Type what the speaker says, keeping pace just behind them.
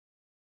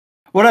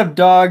What up,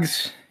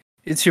 dogs?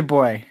 It's your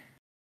boy,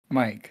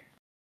 Mike.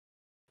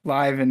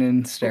 Live and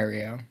in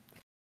stereo.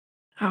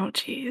 Oh,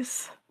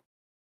 jeez.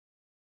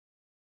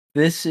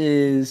 This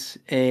is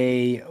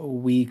a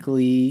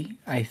weekly,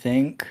 I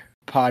think,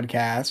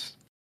 podcast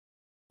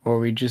where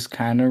we just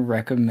kind of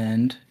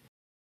recommend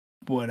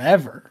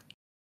whatever.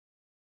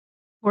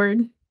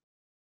 Word.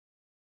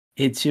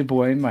 It's your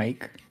boy,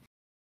 Mike.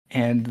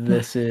 And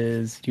this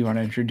is... Do you want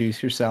to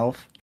introduce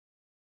yourself?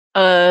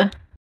 I'm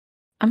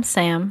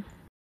Sam.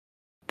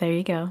 There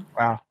you go.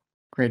 Wow.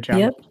 Great job.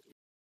 Yep.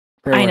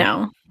 I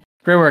know.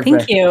 Great work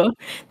Thank there. you.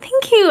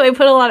 Thank you. I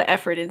put a lot of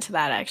effort into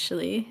that,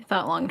 actually.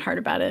 Thought long and hard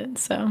about it,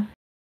 so.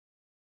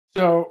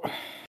 So,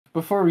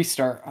 before we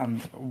start on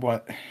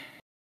what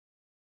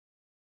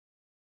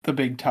the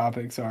big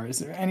topics are, is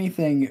there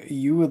anything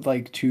you would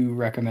like to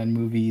recommend,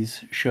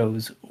 movies,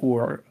 shows,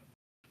 or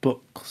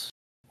books,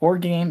 or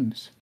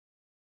games?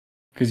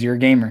 Because you're a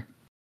gamer.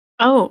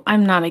 Oh,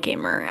 I'm not a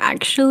gamer,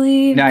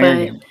 actually. Now but... you're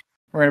a gamer.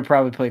 We're going to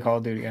probably play Call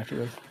of Duty after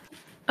this.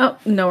 Oh,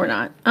 no, we're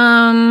not.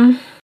 Not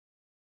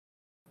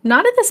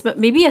at this, but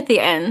maybe at the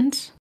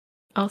end.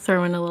 I'll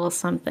throw in a little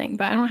something,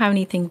 but I don't have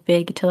anything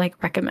big to,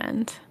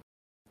 recommend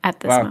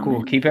at this moment. Wow,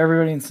 cool. Keep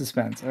everybody in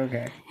suspense.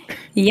 Okay.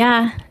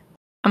 Yeah.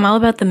 I'm all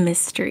about the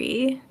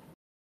mystery.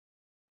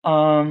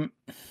 Okay,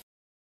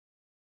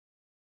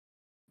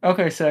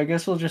 so I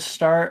guess we'll just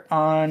start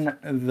on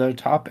the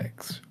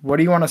topics. What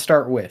do you want to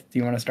start with? Do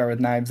you want to start with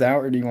Knives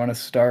Out, or do you want to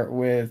start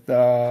with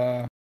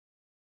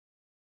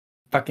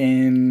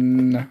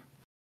fucking...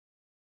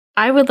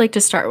 I would like to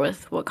start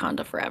with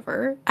Wakanda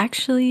Forever,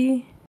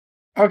 actually.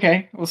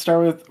 Okay, we'll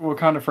start with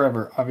Wakanda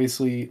Forever.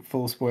 Obviously,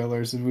 full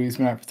spoilers. The movie's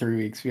been out for 3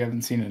 weeks. If you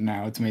haven't seen it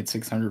now, it's made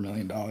 $600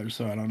 million,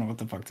 so I don't know what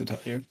the fuck to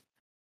tell you.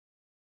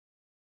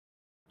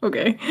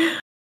 Okay.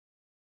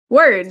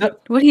 Word.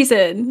 What he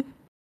said.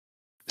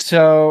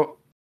 So,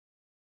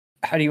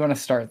 how do you want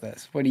to start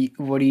this? What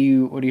do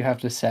you have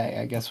to say?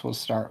 I guess we'll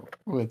start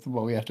with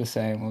what we have to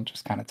say, and we'll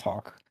just kind of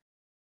talk.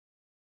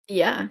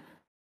 Yeah.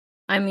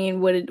 I mean,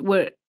 what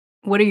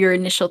are your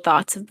initial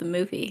thoughts of the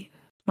movie?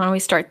 Why don't we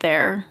start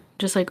there?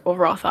 Just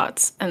overall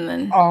thoughts, and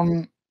then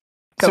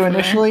so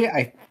initially there.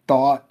 I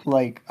thought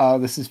oh,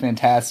 this is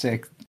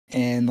fantastic,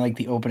 and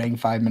the opening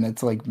 5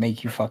 minutes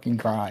make you fucking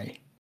cry.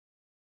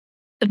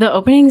 The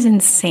opening's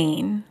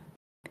insane.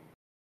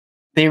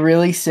 They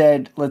really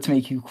said, let's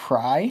make you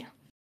cry.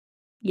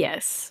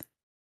 Yes.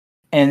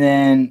 And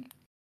then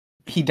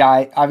he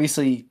died.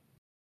 Obviously,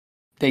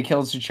 they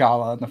killed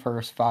T'Challa in the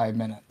first 5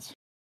 minutes.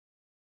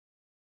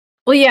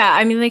 Well, yeah,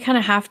 I mean, they kind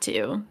of have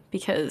to,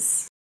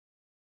 because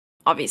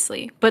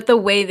obviously. But the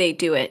way they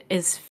do it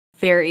is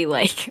very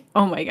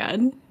oh my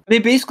god. They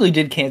basically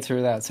did cancer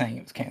without saying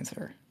it was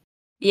cancer.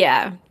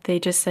 Yeah,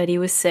 they just said he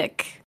was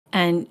sick.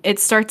 And it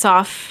starts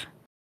off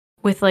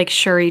with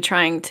Shuri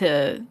trying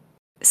to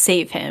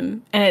save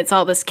him, and it's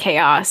all this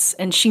chaos,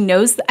 and she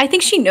knows I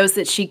think she knows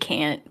that she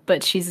can't,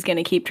 but she's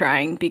gonna keep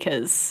trying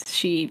because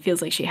she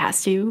feels like she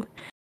has to.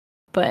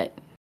 But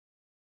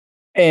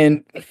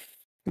and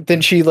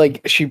then she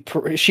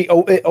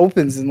it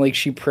opens and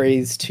she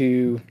prays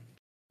to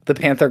the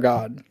Panther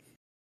god,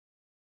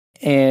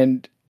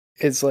 and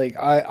it's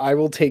I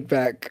will take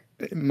back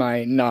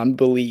my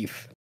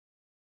non-belief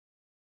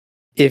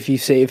if you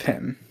save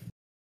him.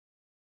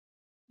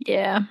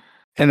 Yeah.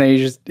 And then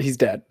he's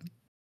dead.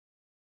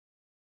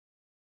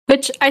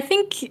 Which I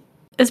think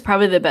is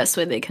probably the best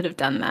way they could have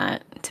done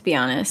that, to be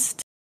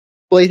honest.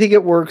 Well, I think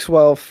it works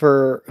well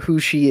for who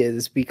she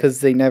is, because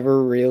she's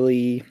never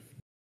really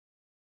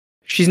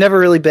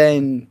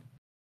been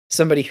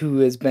somebody who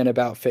has been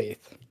about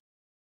faith.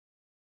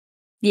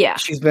 Yeah.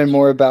 She's been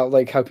more about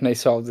how can I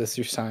solve this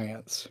through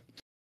science?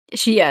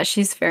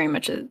 She's very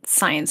much a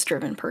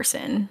science-driven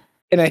person.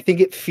 And I think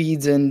it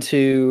feeds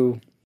into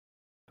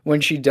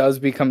when she does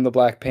become the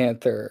Black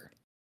Panther.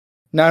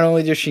 Not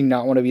only does she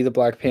not want to be the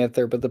Black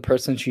Panther, but the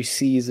person she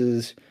sees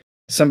is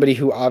somebody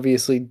who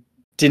obviously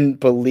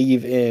didn't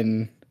believe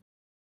in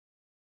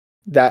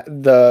that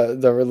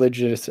the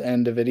religious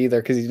end of it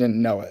either, because he didn't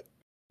know it,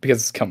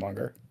 because it's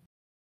Killmonger.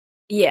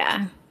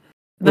 Yeah.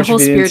 The whole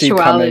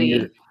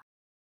spirituality.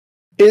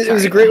 It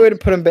was a great way to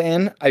put him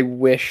in. I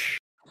wish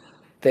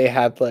they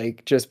had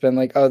just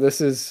been oh,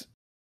 this is...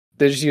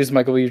 They just use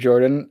Michael B.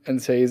 Jordan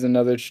and say he's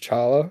another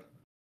T'Challa.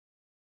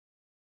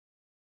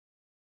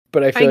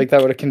 But I feel like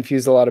that would have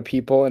confused a lot of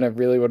people, and it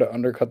really would have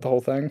undercut the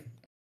whole thing.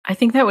 I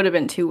think that would have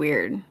been too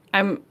weird.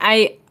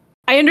 I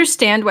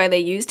understand why they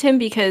used him,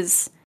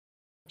 because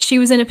she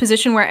was in a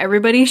position where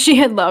everybody she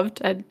had loved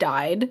had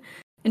died,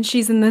 and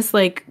she's in this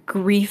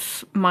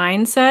grief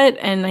mindset,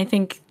 and I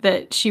think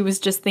that she was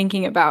just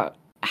thinking about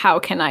how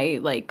can I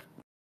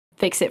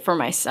fix it for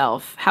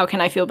myself? How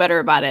can I feel better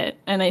about it?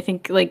 And I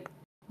think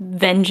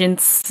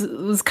vengeance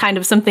was kind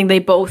of something they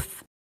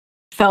both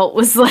felt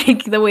was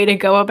the way to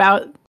go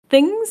about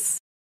things.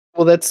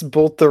 Well, that's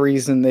both the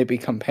reason they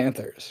become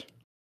Panthers.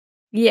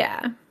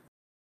 Yeah.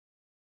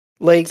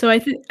 So I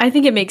think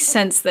it makes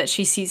sense that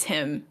she sees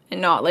him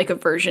and not a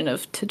version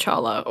of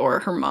T'Challa or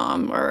her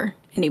mom or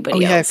Oh anybody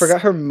yeah, I else.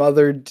 forgot her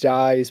mother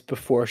dies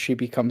before she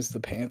becomes the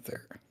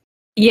Panther.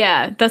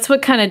 Yeah, that's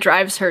what kind of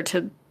drives her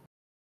to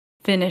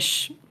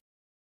finish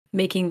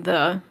making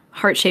the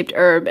heart-shaped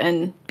herb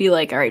and be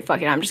like, all right,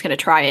 fuck it, I'm just gonna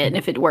try it, and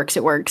if it works,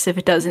 it works. If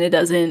it doesn't, it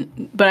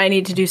doesn't. But I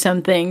need to do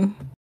something.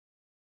 I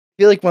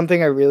feel like one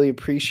thing I really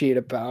appreciate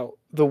about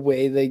the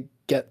way they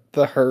get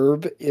the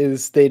herb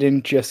is they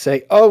didn't just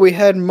say, "Oh, we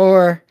had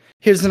more.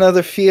 Here's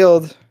another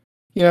field.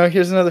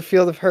 Here's another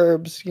field of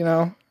herbs."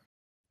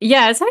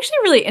 Yeah, it's actually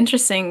really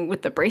interesting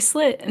with the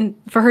bracelet, and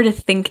for her to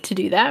think to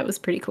do that was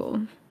pretty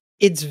cool.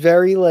 It's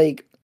very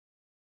like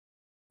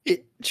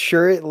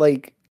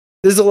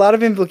there's a lot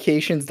of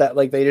implications that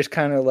like they just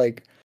kind of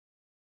like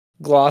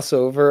gloss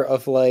over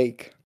of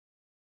like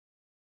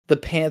the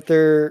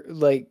Panther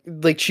like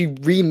she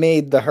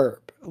remade the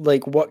herb.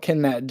 Like what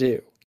can that do?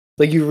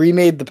 Like you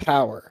remade the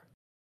power.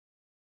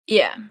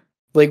 Yeah.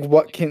 Like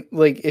what can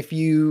like if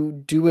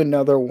you do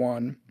another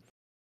one,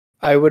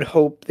 I would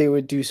hope they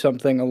would do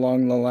something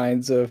along the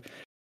lines of,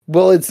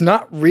 well, it's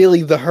not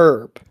really the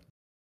herb.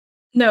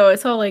 No,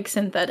 it's all like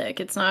synthetic.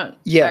 It's not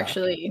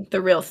actually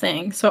the real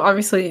thing. So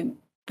obviously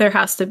there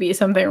has to be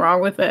something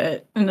wrong with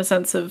it in the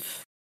sense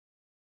of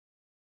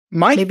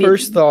my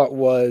first thought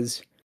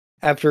was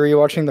after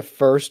rewatching the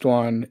first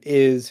one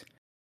is,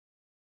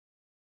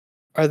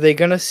 are they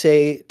gonna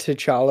say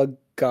T'Challa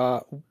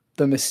got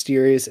the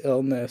mysterious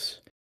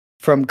illness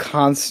from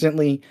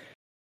constantly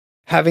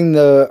having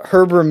the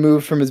herb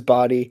removed from his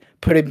body,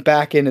 put it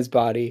back in his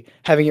body,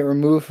 having it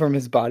removed from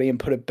his body and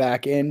put it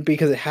back in,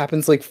 because it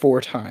happens like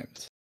 4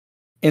 times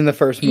in the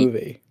first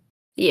movie.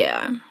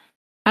 Yeah.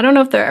 I don't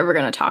know if they're ever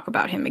going to talk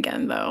about him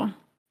again, though,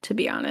 to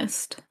be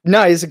honest.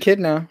 No, he's a kid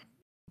now.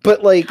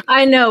 But like...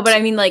 I know, but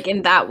I mean, like,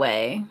 in that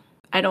way.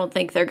 I don't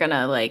think they're going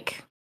to,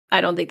 like... I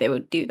don't think they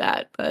would do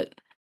that, but...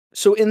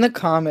 So in the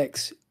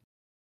comics,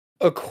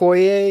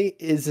 Okoye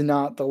is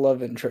not the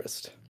love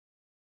interest.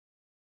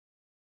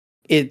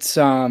 It's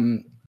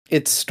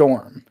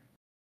Storm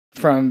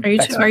from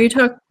X-Men.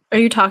 Are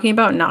you talking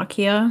about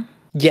Nakia?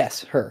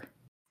 Yes, her.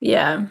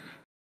 Yeah.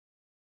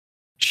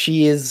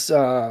 She is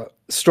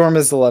Storm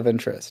is the love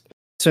interest.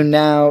 So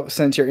now,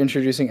 since you're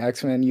introducing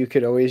X-Men, you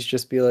could always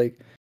just be like,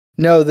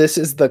 no, this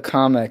is the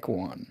comic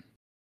one.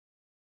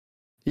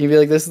 You can be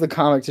like, this is the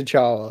comic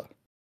T'Challa.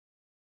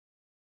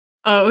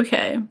 Oh,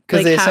 okay.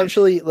 Because they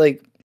essentially,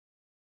 like,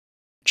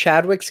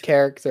 Chadwick's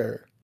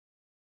character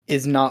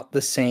is not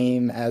the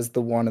same as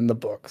the one in the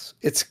books.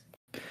 It's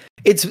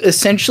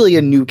essentially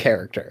a new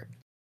character.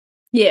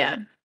 Yeah.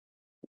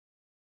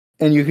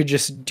 And you could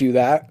just do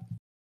that.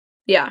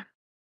 Yeah.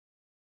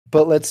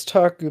 But let's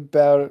talk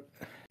about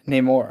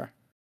Namor.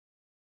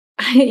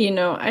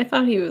 I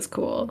thought he was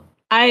cool.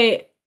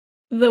 The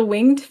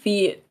winged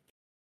feet,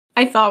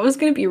 I thought was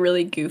going to be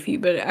really goofy,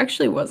 but it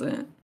actually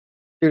wasn't.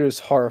 It was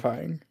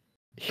horrifying.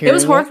 It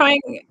was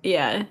horrifying,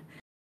 yeah.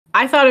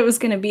 I thought it was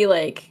going to be,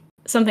 like,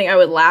 something I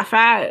would laugh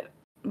at,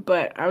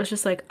 but I was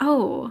just like,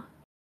 oh,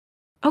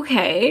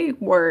 okay,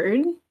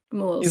 word.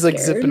 I'm a little He's, scared.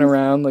 like, zipping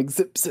around, like,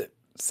 zip, zip,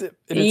 zip.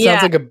 And it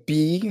sounds like a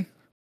bee.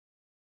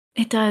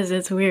 It does,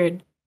 it's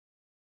weird.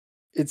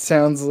 It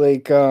sounds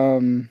like,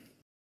 it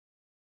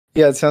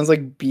sounds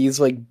like bees,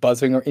 like,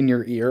 buzzing in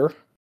your ear.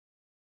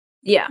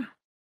 Yeah.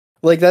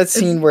 Like that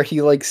scene where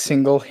he, like,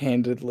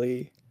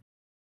 single-handedly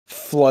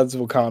floods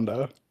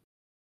Wakanda.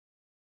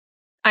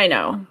 I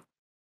know.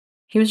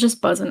 He was just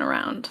buzzing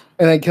around.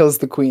 And then kills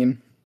the queen.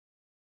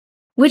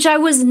 Which I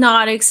was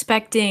not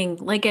expecting,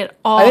 like, at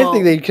all. I didn't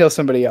think they'd kill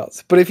somebody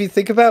else. But if you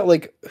think about,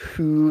 like,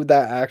 who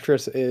that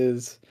actress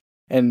is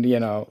and,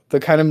 the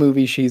kind of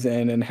movie she's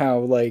in and how,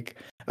 like,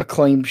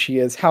 acclaimed she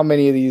is, how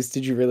many of these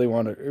did you really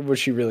was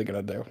she really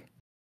gonna do?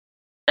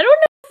 I don't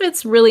know if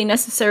it's really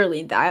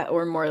necessarily that,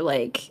 or more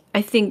like,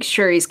 I think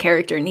Shuri's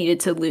character needed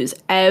to lose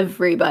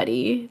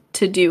everybody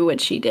to do what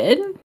she did.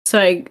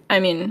 So I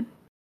mean,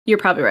 you're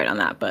probably right on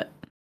that, but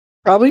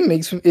probably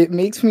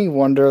makes me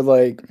wonder,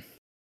 like,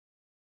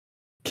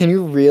 can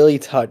you really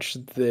touch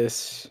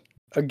this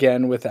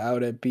again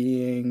without it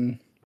being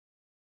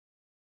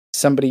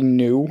somebody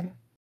new?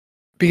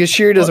 Because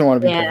Shuri doesn't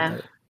want to be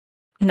Panther.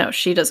 No,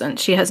 she doesn't.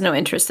 She has no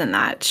interest in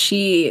that.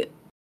 She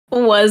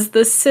was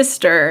the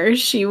sister.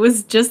 She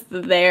was just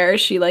there.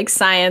 She likes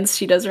science.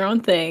 She does her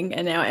own thing.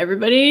 And now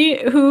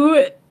everybody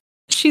who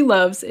she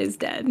loves is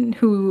dead.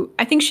 Who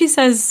I think she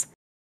says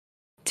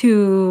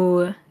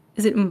to,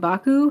 is it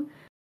M'Baku?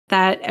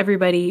 That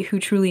everybody who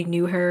truly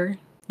knew her,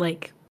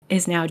 like,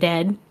 is now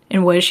dead.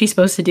 And what is she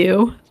supposed to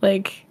do?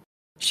 Like,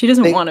 she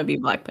doesn't want to be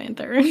Black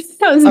Panther.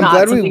 That was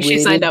not something she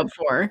signed up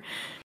for.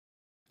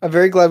 I'm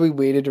very glad we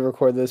waited to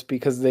record this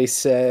because they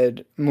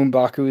said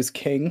M'Baku is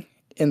king,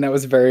 and that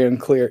was very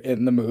unclear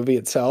in the movie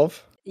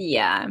itself.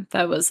 Yeah,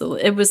 it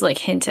was like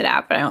hinted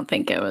at, but I don't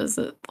think it was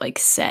like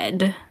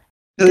said.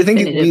 I think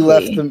you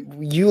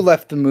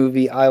left the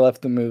movie, I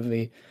left the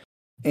movie,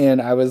 and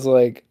I was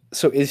like,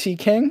 so is he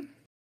king?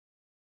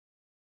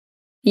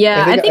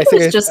 Yeah, I think it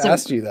was just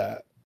asked you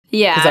that.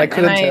 Yeah, because I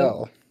couldn't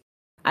tell.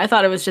 I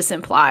thought it was just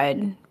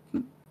implied,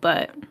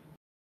 but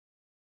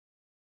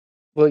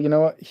Well, you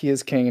know what? He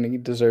is king and he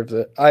deserves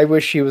it. I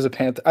wish he was a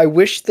Panther. I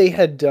wish they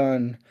had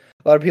done.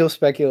 A lot of people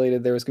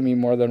speculated there was going to be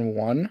more than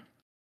one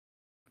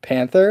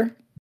Panther,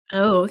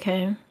 Oh,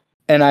 okay.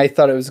 and I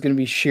thought it was going to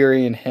be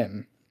Shuri and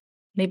him.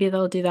 Maybe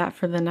they'll do that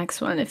for the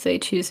next one if they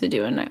choose to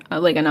do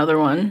another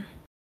one.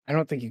 I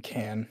don't think you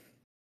can.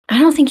 I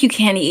don't think you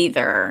can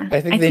either.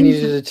 I think they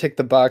needed to tick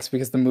the box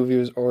because the movie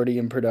was already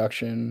in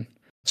production,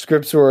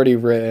 scripts were already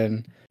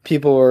written,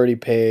 people were already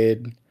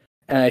paid,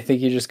 and I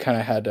think you just kind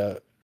of had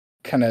to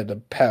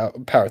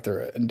power through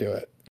it and do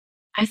it.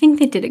 I think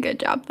they did a good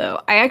job,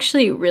 though. I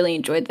actually really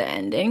enjoyed the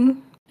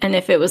ending, and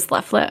if it was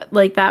left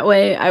like that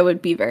way, I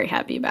would be very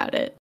happy about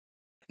it.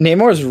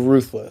 Namor is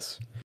ruthless.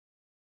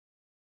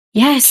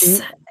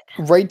 Yes.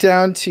 Right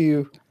down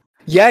to,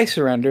 yeah, I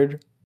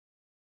surrendered,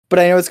 but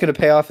I know it's going to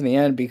pay off in the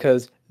end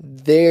because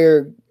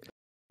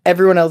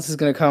everyone else is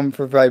going to come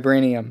for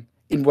vibranium.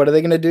 And what are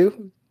they going to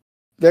do?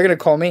 They're going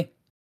to call me.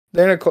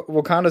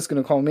 Wakanda's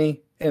going to call me,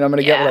 and I'm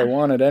going to get what I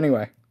wanted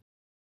anyway.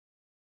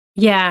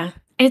 Yeah,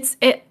 I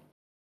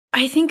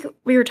think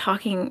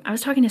I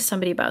was talking to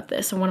somebody about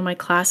this in one of my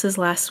classes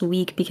last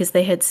week because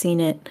they had seen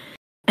it,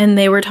 and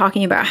they were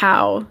talking about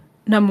how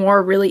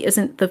Namor really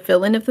isn't the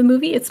villain of the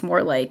movie. It's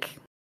more like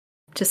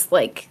just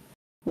like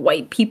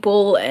white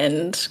people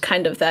and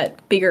kind of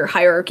that bigger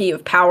hierarchy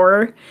of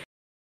power.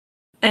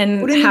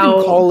 And wouldn't how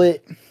even call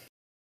it.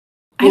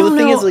 I don't the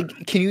thing know. is,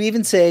 like, can you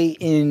even say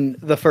in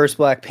the first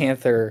Black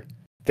Panther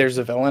there's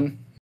a villain?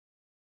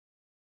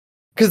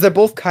 Because they're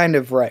both kind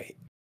of right.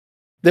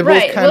 They're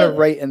both kind of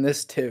right in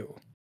this too.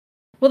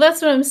 Well,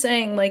 that's what I'm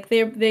saying. Like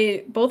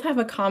they both have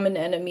a common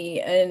enemy,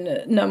 and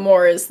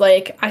Namor is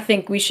like, I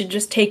think we should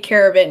just take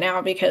care of it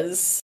now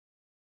because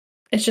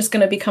it's just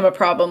going to become a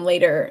problem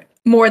later,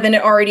 more than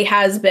it already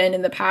has been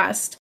in the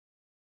past.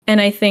 And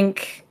I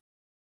think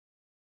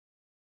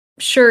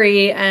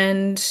Shuri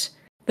and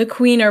the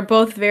Queen are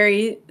both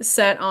very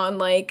set on,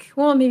 like,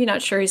 well, maybe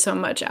not Shuri so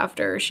much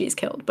after she's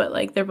killed, but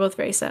like they're both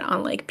very set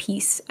on like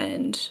peace,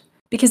 and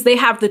because they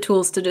have the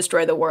tools to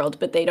destroy the world,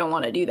 but they don't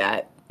want to do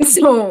that.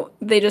 So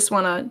they just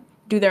want to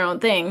do their own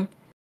thing.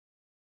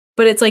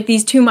 But it's like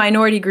these two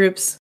minority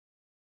groups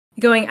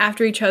going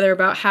after each other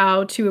about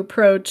how to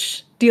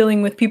approach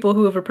dealing with people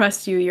who have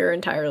oppressed you your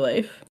entire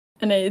life.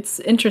 And it's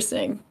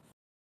interesting.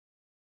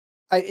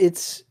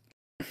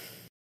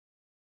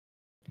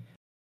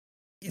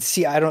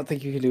 See, I don't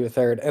think you can do a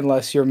third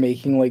unless you're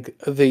making like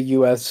the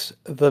US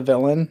the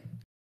villain,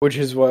 which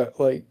is what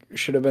like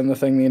should have been the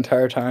thing the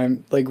entire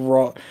time. Like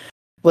raw,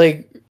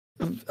 like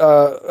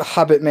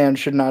Hobbit Man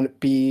should not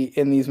be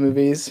in these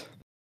movies.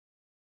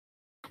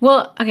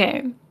 Well,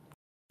 okay.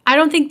 I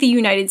don't think the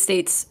United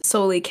States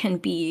solely can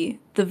be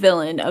the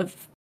villain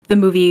of the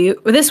movie,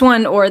 or this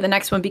one or the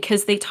next one,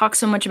 because they talk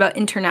so much about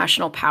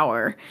international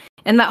power.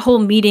 And that whole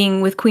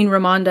meeting with Queen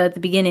Ramonda at the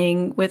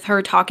beginning, with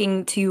her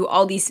talking to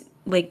all these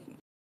like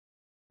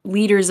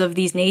leaders of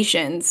these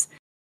nations,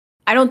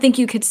 I don't think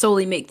you could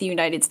solely make the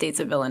United States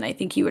a villain. I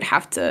think you would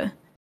have to.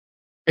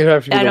 It'd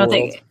have to be I the don't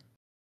world. think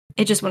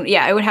it just wouldn't.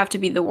 Yeah, it would have to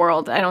be the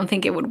world. I don't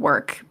think it would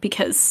work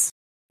because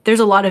there's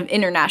a lot of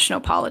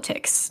international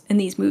politics in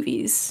these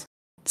movies.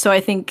 So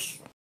I think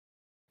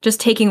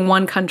just taking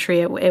one country,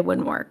 it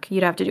wouldn't work.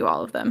 You'd have to do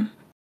all of them.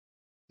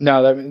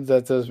 No,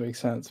 that does make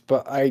sense,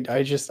 but I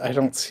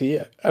don't see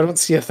it. I don't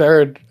see a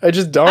third. I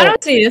just don't. I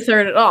don't see a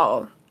third at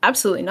all.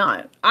 Absolutely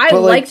not. I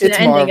liked the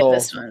ending of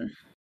this one.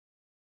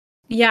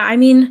 Yeah, I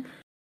mean,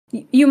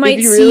 you might see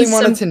if you really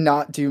wanted to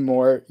not do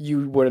more,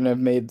 you wouldn't have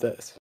made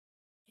this.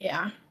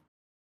 Yeah.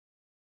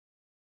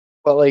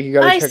 But like, you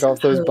gotta check off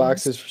those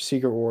boxes for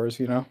Secret Wars,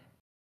 you know?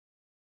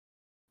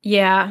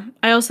 Yeah,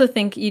 I also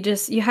think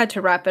you had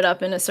to wrap it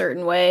up in a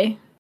certain way.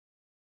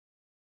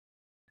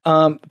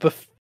 But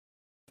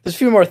there's a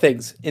few more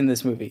things in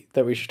this movie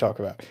that we should talk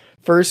about.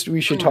 First, we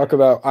should talk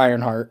about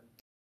Ironheart.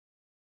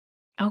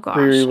 Oh gosh,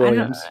 Riri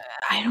Williams.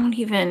 I don't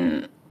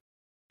even.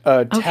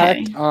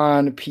 Tacked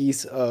on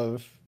piece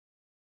of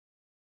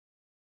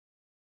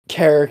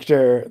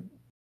character,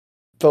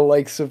 the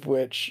likes of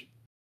which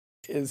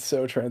is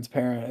so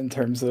transparent in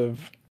terms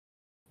of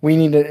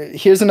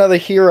here's another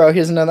hero,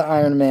 here's another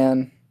Iron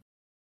Man.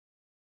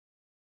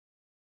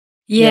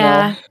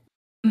 Yeah.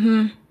 You know?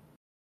 Mm-hmm.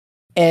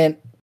 And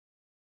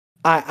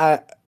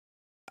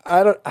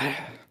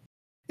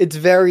it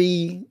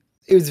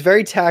was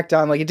very tacked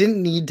on. Like, it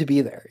didn't need to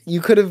be there.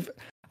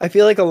 I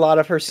feel like a lot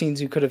of her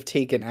scenes you could have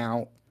taken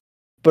out,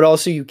 but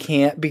also you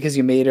can't because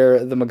you made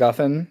her the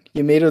MacGuffin.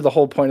 You made her the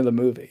whole point of the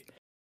movie.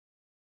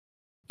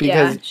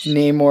 Because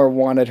Namor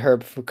wanted her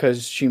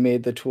because she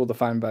made the tool to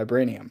find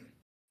vibranium.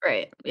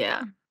 Right,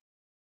 yeah.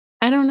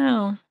 I don't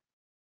know.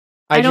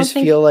 I just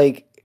feel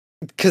like,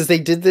 because they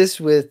did this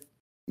with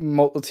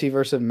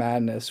Multiverse of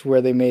Madness,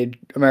 where they made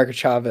America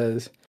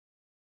Chavez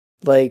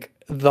like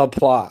the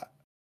plot.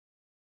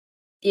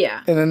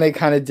 Yeah. And then they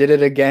kind of did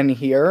it again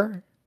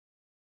here.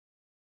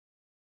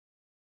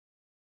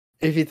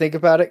 If you think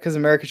about it, because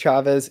America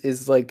Chavez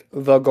is like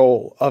the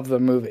goal of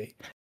the movie.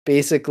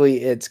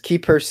 Basically, it's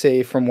keep her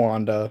safe from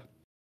Wanda.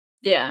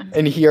 Yeah.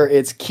 And here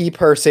it's keep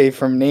her safe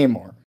from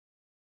Namor.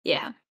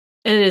 Yeah.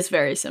 It is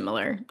very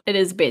similar. It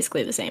is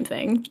basically the same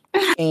thing.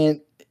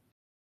 And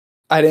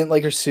I didn't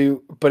like her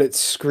suit, but it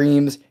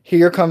screams,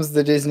 here comes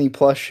the Disney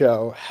Plus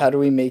show. How do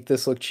we make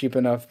this look cheap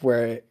enough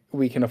where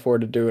we can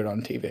afford to do it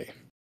on TV?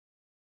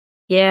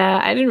 Yeah,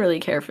 I didn't really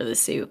care for the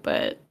suit,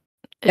 but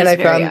And it's I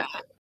very found,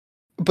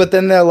 but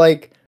then they're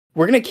like,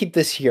 we're going to keep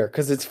this here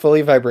because it's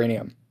fully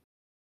vibranium.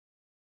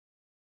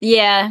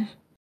 yeah.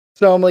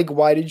 So I'm like,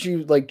 why did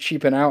you like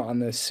cheapen out on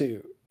this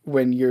suit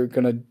when you're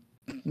going to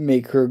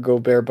make her go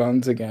bare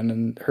bones again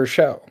in her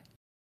show?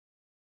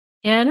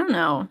 Yeah, I don't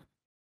know.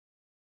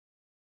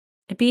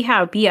 It be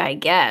how it be, I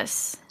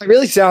guess. I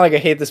really sound like I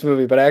hate this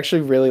movie, but I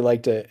actually really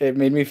liked it. It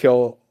made me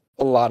feel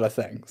a lot of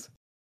things.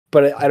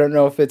 But I don't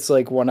know if it's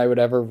like one I would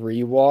ever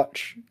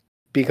rewatch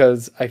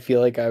because I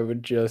feel like I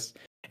would just,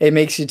 it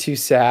makes you too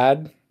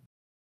sad.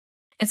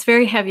 It's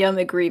very heavy on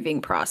the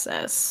grieving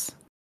process.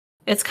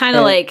 It's kind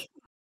of And, like.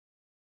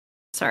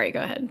 Sorry,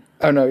 go ahead.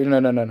 oh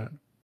no.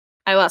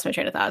 I lost my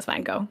train of thought. It's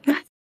fine. Go.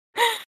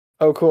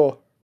 Oh, cool.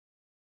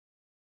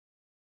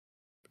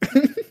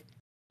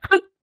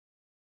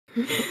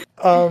 Because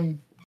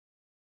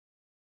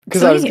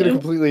I was going to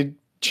completely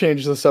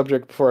change the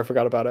subject before I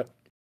forgot about it.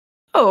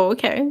 Oh,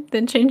 okay.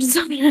 Then change the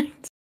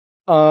subject.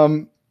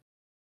 What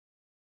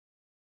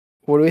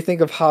do we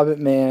think of Hobbit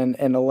Man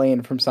and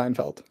Elaine from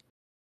Seinfeld?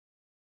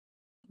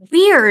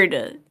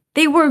 Weird.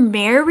 They were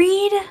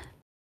married?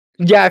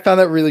 Yeah, I found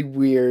that really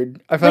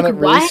weird. I found Like, that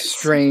really what?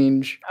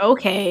 strange.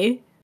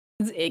 Okay.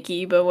 It's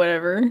icky, but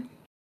whatever.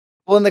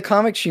 Well, in the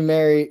comics,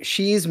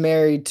 she's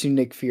married to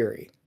Nick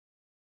Fury.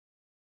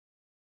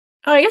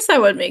 Oh, I guess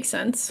that would make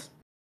sense.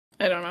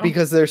 I don't know.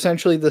 Because they're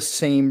essentially the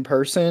same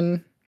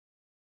person.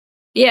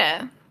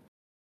 Yeah.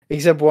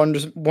 Except one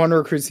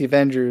recruits the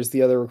Avengers,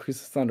 the other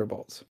recruits the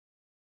Thunderbolts.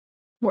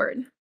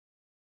 Word.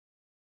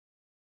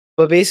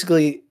 But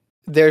basically,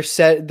 they're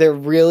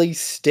really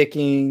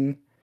sticking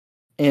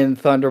in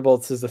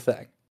Thunderbolts is the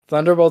thing.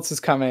 Thunderbolts is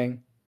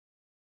coming.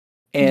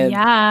 And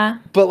yeah.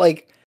 But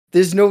like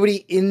there's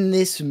nobody in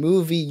this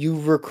movie you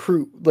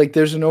recruit. Like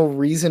there's no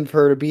reason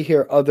for her to be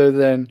here other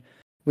than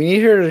we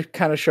need her to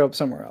kind of show up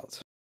somewhere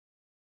else.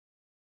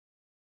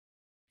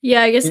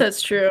 Yeah, I guess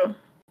that's true.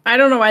 I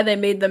don't know why they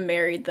made them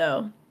married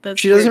though. That's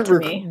she doesn't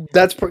weird to me.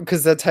 That's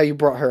because that's how you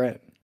brought her in.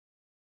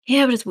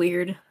 Yeah, but it's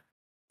weird.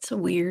 It's so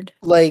weird.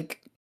 Like,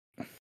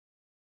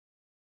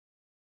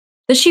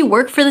 does she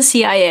work for the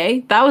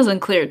CIA? That was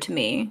unclear to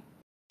me.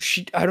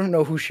 I don't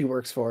know who she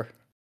works for.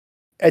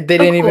 They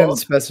didn't even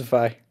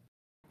specify.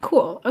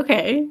 Cool.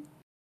 Okay.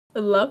 I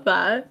love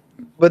that.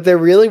 But they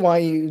really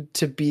want you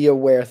to be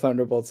aware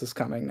Thunderbolts is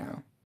coming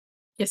now.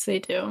 Yes, they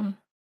do.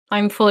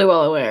 I'm fully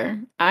well aware.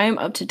 I'm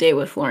up to date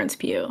with Florence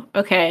Pugh.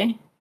 Okay.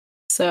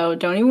 So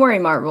don't even worry,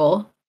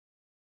 Marvel.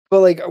 But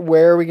like,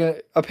 where are we gonna?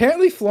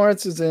 Apparently,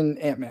 Florence is in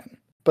Ant-Man,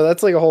 but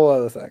that's like a whole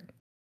other thing.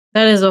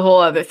 That is a whole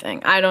other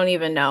thing. I don't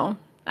even know.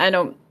 I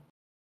don't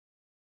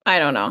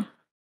know.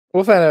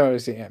 We'll find out when we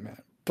see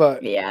Ant-Man.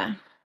 But yeah,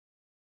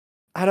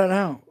 I don't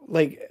know.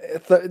 Like,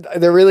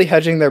 they're really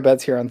hedging their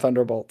bets here on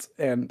Thunderbolts,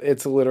 and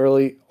it's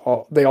literally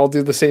they all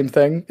do the same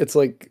thing. It's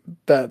like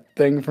that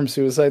thing from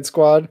Suicide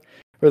Squad,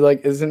 where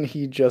like, isn't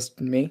he just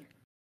me?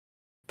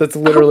 That's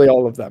literally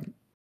all of them.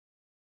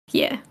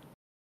 Yeah.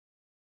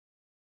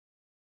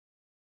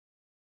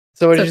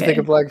 So what did you think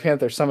of Black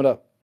Panther? Sum it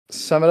up.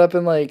 Sum it up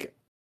in like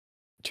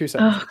 2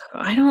 seconds.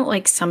 I don't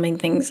like summing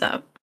things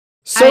up.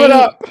 Sum it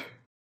up!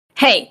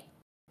 Hey!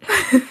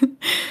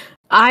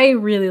 I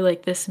really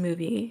like this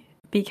movie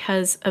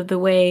because of the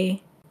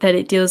way that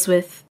it deals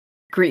with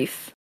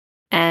grief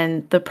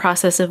and the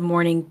process of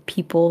mourning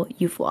people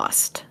you've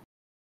lost.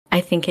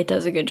 I think it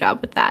does a good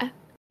job with that.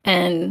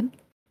 And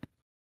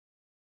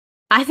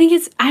I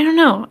think I don't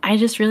know, I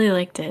just really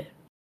liked it.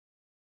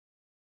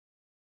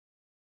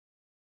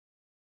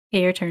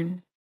 Okay, your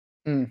turn.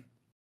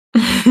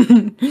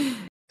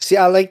 See,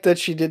 I like that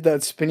she did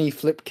that spinny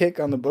flip kick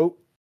on the boat.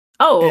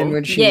 Oh, and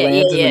when she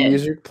lands and the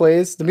music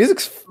plays, the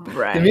music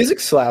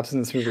slaps in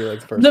this movie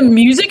like the first one. The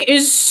music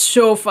is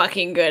so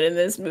fucking good in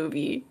this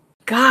movie.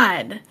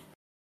 God.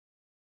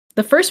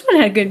 The first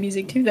one had good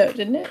music too, though,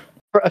 didn't it?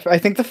 I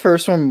think the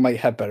first one might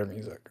have better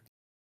music.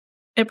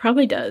 It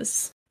probably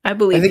does. I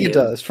believe I think it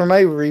does. For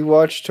my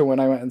rewatch to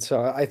when I went and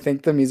saw it, I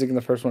think the music in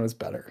the first one is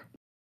better.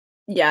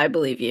 Yeah, I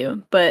believe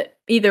you. But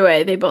either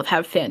way, they both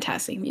have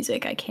fantastic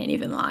music. I can't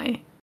even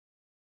lie.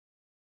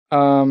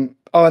 Oh,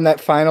 and that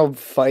final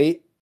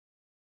fight,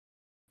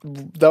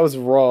 that was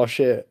raw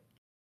shit.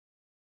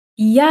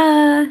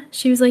 Yeah,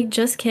 she was like,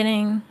 just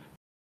kidding.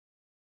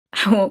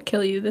 I won't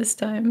kill you this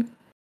time.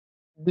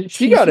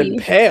 She got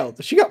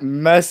impaled. She got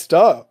messed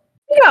up.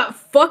 She got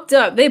fucked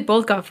up. They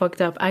both got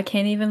fucked up. I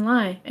can't even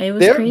lie. It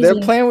was crazy.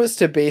 Their plan was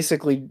to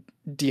basically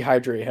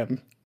dehydrate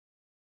him.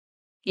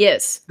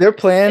 Yes. Their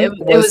plan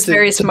was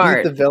very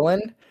smart. Beat the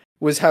villain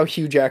was how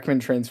Hugh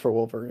Jackman trains for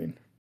Wolverine.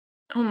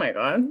 Oh my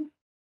god.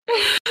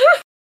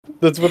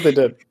 That's what they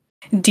did.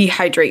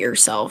 Dehydrate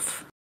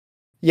yourself.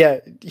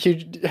 Yeah. Have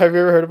you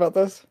ever heard about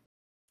this?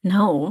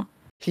 No.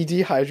 He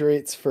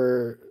dehydrates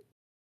for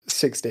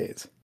 6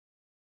 days.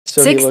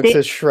 so he looks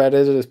as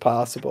shredded as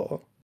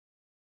possible.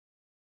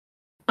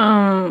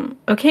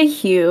 Okay,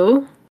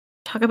 Hugh.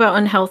 Talk about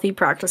unhealthy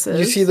practices.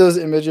 You see those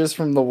images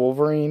from the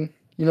Wolverine?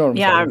 You know what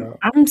I'm talking about.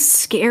 I'm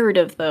scared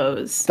of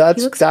those. He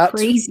looks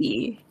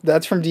crazy.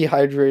 That's from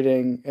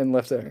dehydrating and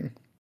lifting.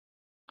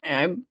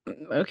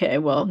 Okay,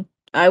 well,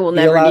 I will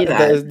never do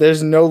that.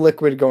 There's no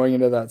liquid going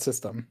into that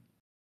system.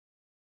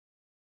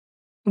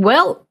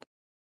 Well,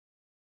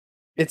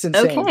 it's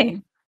insane.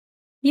 Okay.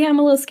 Yeah, I'm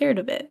a little scared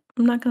of it.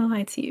 I'm not gonna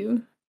lie to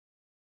you.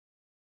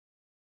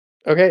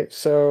 Okay,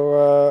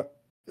 so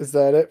is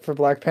that it for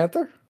Black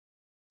Panther?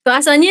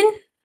 Glass onion?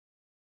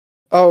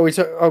 Oh,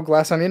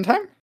 Glass Onion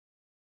time?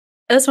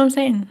 That's what I'm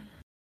saying.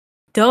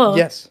 Duh.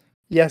 Yes.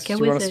 Do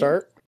you want to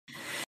start?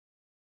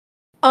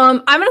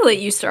 I'm gonna let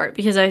you start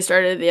because I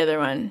started the other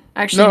one.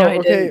 Actually, no, I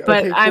didn't.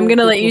 But okay, I'm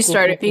gonna let you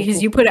start it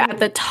because you put it at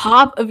the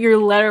top of your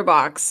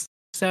letterbox.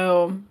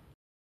 So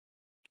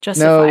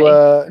justify.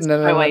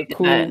 No.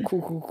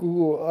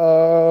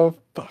 Cool.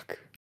 Fuck.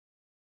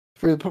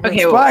 For the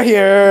spot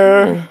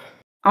here.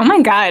 Oh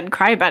my god,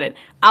 cry about it.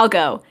 I'll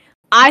go.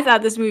 I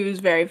thought this movie was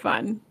very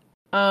fun.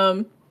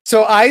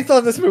 So I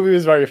thought this movie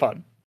was very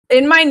fun.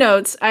 In my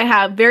notes, I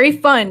have very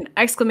fun,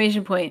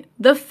 exclamation point.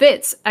 The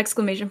fits,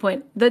 exclamation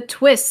point. The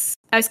twists,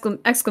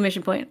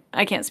 exclamation point.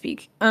 I can't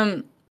speak.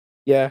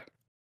 Yeah.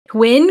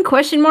 Twin,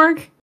 question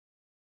mark?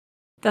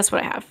 That's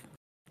what I have.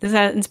 Does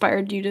that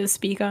inspired you to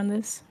speak on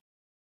this?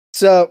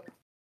 So,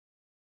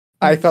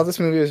 I thought this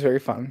movie was very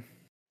fun.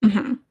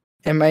 Mm-hmm.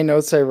 In my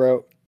notes, I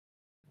wrote,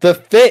 the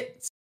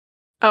fits.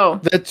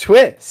 Oh. The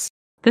twist.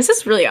 This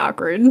is really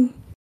awkward.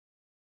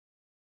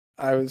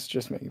 I was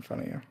just making fun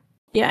of you.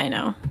 Yeah, I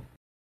know.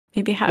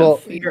 Maybe have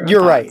your own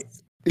you're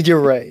thoughts. right. You're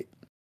right.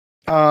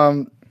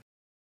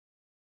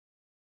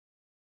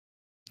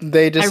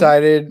 They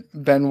decided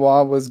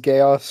Benoit was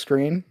gay off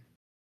screen.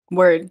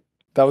 Word.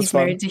 That was He's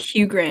fun. married to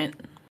Hugh Grant.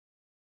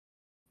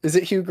 Is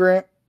it Hugh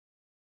Grant?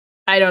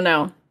 I don't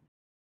know.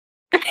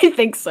 I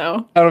think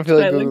so. I don't feel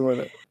like Googling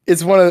it.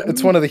 It's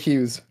one of the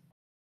Hughes.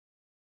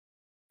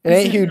 It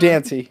ain't Hugh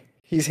Dancy.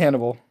 He's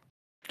Hannibal.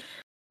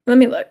 Let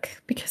me look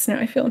because now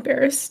I feel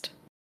embarrassed.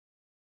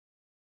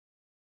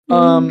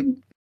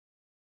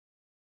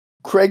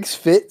 Craig's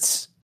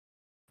fits,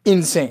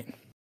 insane.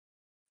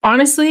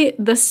 Honestly,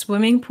 the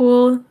swimming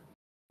pool,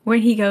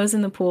 when he goes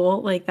in the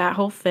pool, like that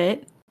whole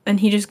fit, and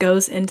he just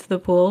goes into the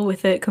pool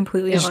with it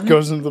completely on. He just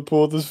goes into the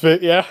pool with his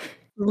fit, yeah.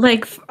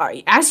 Like,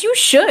 as you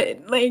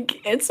should.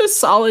 Like, it's a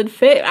solid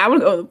fit. I would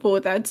go in the pool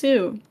with that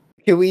too.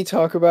 Can we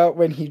talk about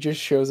when he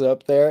just shows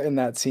up there in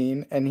that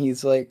scene and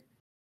he's like,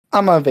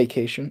 I'm on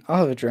vacation. I'll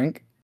have a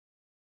drink.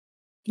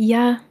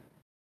 Yeah.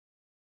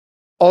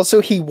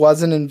 Also, he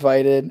wasn't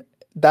invited.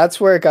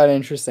 That's where it got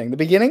interesting. The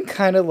beginning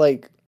kind of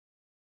like,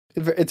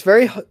 it's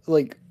very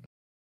like,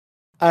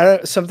 I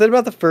don't, something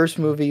about the first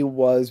movie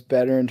was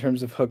better in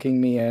terms of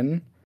hooking me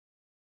in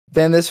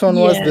than this one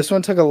was. This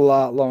one took a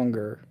lot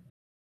longer.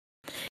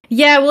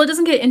 Yeah, well, it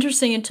doesn't get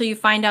interesting until you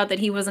find out that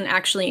he wasn't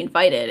actually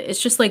invited.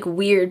 It's just like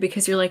weird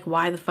because you're like,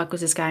 why the fuck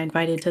was this guy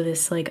invited to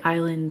this like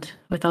island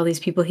with all these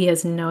people he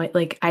has no,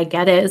 like, I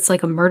get it. It's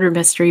like a murder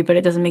mystery, but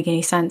it doesn't make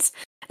any sense.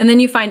 And then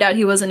you find out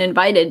he wasn't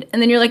invited,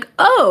 and then you're like,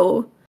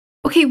 oh,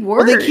 okay,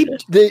 word.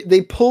 Well,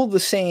 they pull the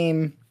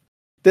same,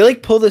 they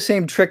like pull the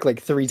same trick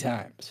like 3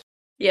 times.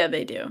 Yeah,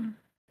 they do.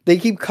 They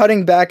keep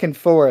cutting back and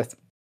forth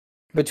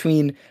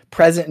between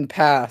present and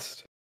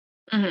past.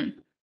 Mm-hmm.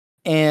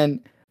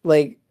 And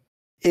like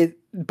it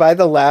by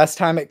the last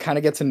time it kind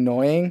of gets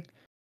annoying.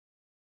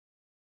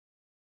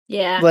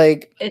 Yeah.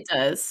 Like it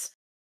does.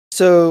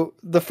 So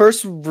the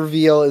first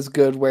reveal is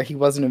good where he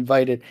wasn't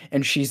invited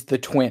and she's the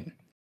twin.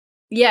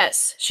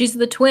 Yes, she's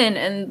the twin,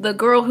 and the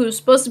girl who's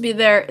supposed to be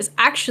there is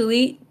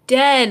actually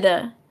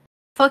dead.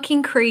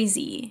 Fucking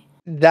crazy.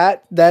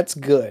 That's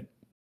good.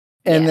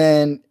 And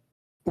then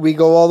we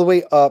go all the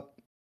way up.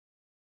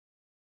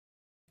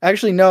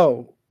 Actually,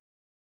 no.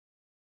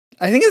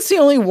 I think it's the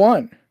only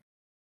one.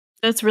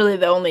 That's really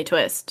the only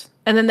twist.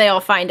 And then they all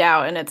find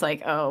out, and it's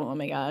like, oh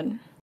my god.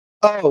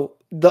 Oh,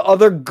 the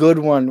other good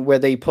one where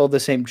they pull the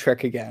same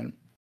trick again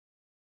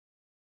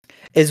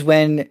is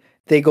when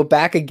they go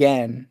back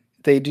again.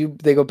 They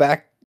go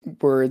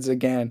backwards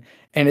again,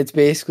 and it's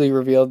basically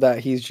revealed that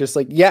he's just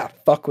like, yeah,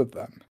 fuck with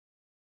them.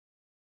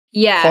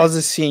 Yeah. Cause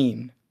a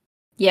scene.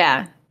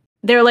 Yeah.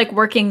 They're like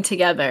working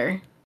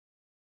together.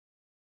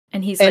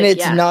 And he's and like,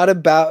 it's not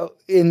about,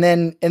 and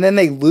then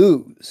they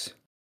lose.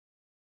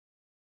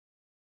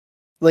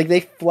 Like they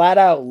flat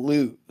out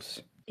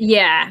lose.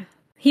 Yeah.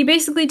 He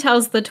basically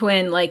tells the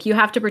twin, like, you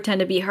have to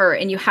pretend to be her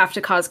and you have to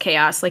cause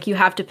chaos. Like, you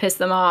have to piss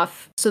them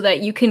off so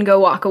that you can go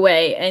walk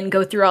away and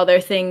go through all their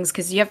things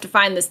because you have to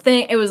find this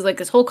thing. It was like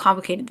this whole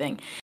complicated thing.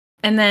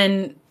 And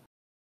then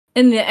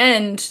in the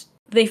end,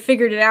 they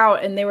figured it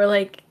out and they were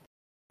like,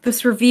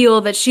 this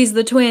reveal that she's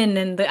the twin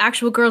and the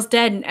actual girl's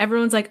dead and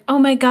everyone's like, oh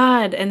my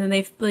god. And then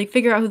they like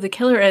figure out who the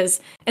killer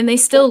is and they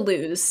still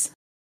lose.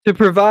 To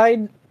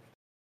provide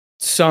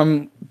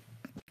some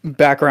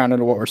background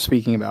into what we're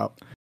speaking about.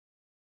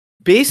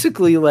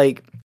 Basically,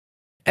 like,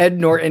 Ed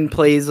Norton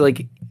plays,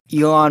 like,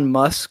 Elon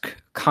Musk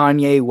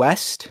Kanye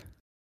West.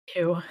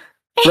 Ew.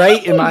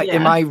 Right? Am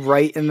Yeah. I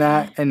right in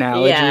that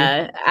analogy?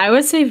 Yeah, I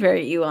would say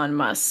very Elon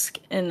Musk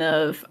and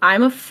of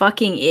I'm a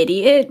fucking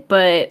idiot,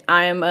 but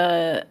I'm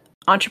a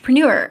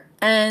entrepreneur.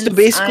 And So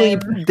basically,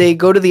 they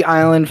go to the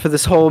island for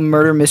this whole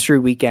murder mystery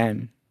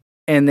weekend,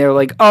 and they're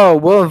like, "Oh,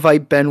 we'll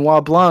invite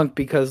Benoit Blanc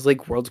because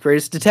like world's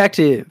greatest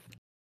detective."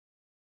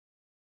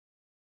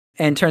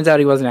 And turns out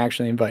he wasn't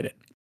actually invited.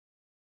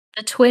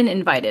 the twin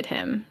invited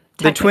him.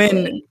 The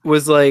twin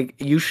was like,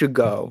 "You should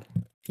go."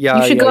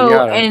 Yeah, you should yeah, go,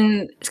 yeah.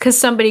 and because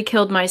somebody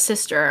killed my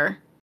sister,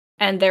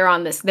 and they're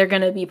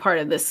gonna be part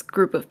of this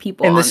group of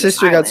people. And the on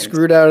sister this got island.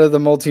 screwed out of the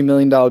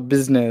multi-million-dollar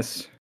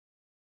business.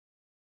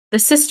 The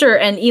sister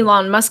and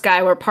Elon Musk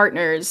guy were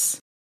partners,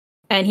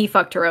 and he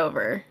fucked her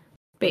over,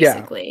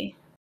 basically.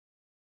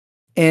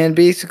 Yeah. And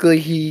basically,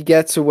 he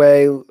gets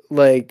away.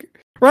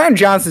 Like Ryan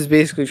Johnson's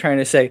basically trying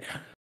to say,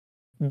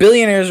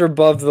 billionaires are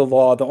above the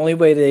law. The only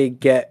way they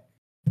get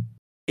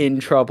in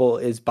trouble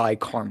is by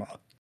karma.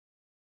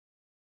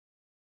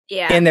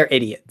 Yeah, And they're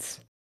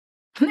idiots.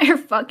 they're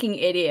fucking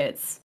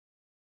idiots.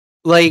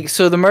 Like,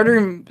 so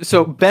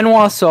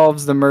Benoit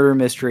solves the murder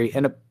mystery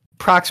in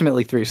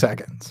approximately 3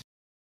 seconds.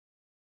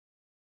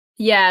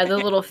 Yeah, the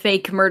little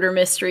fake murder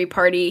mystery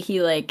party,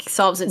 he like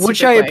solves it Which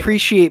super I quick.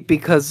 appreciate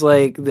because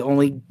like the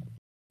only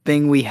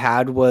thing we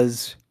had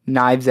was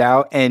Knives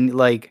Out, and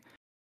like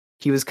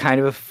he was kind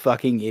of a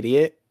fucking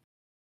idiot.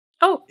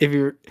 Oh, If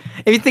you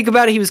think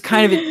about it, he was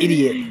kind of an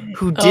idiot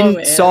who Oh, didn't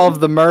man. solve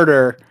the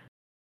murder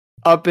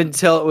up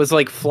until it was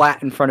like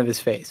flat in front of his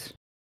face.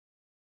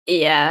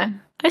 yeah,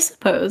 I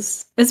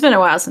suppose. It's been a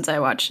while since I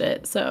watched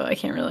it, so I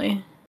can't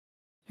really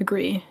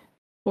agree.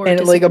 Or And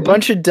like a disagree.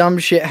 bunch of dumb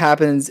shit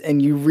happens,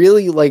 and you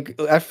really like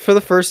for the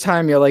first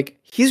time you're like,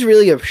 he's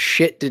really a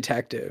shit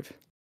detective.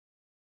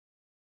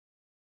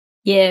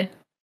 Yeah.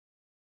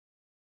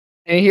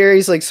 And here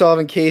he's like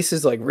solving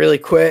cases like really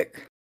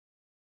quick.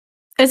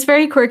 It's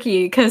very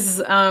quirky because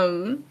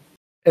And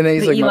then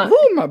he's The like,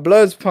 Elon- my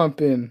blood's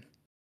pumping.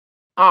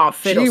 oh, Gee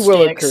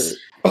fiddlesticks. Willikers.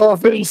 Oh,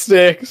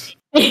 fiddlesticks.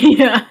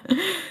 Yeah.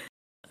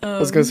 I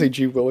was gonna say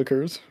Gee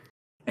Willikers.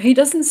 He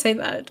doesn't say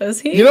that, does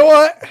he? You know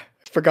what?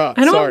 Forgot.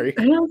 Sorry.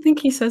 I don't think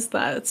he says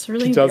that. It's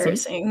really He doesn't?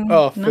 embarrassing.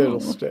 Oh, No.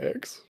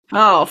 fiddlesticks.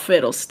 Oh,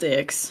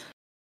 fiddlesticks.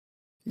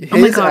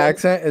 His God.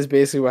 accent is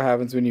basically what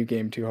happens when you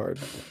game too hard.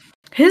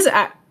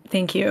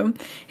 Thank you.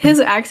 His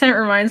accent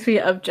reminds me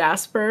of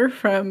Jasper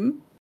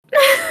from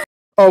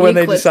Oh, when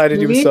they Eclipse decided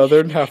he was movie.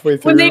 Southern halfway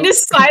through. When they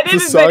decided the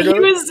that saga? he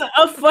was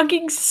a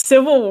fucking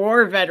Civil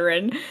War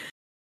veteran.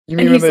 You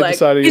mean and when he's they like-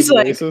 decided he was he's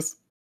like- racist?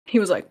 He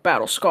was like,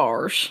 battle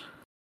scars.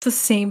 It's the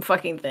same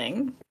fucking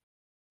thing.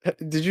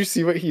 Did you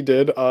see what he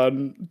did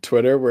on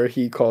Twitter where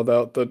he called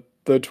out the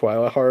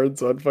Twilight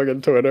Hards on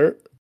fucking Twitter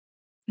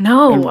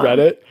No. and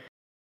Reddit?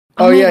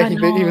 Oh Oh, my yeah,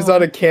 God, he was no.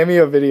 on a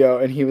cameo video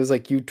and he was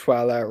like, "You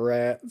Twilight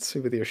rats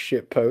with your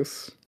shit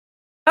posts."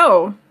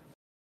 Oh.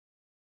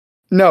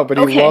 No, but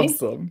he Okay. loves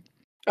them.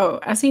 Oh,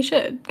 as he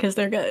should, because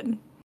they're good.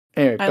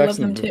 Anyway, I back love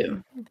to the them movie.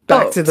 too.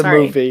 Back Oh, to the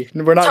sorry. movie.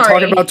 We're not Sorry.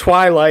 talking about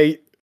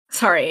Twilight.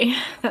 Sorry.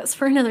 That's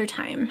for another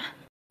time.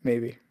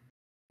 Maybe.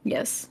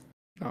 Yes.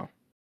 Oh.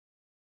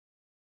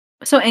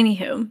 So,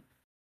 anywho.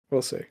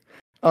 We'll see.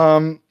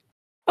 Oh.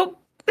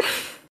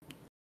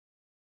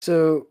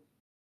 So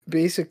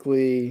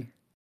basically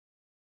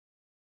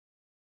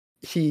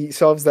he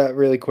solves that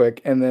really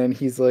quick and then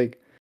he's like,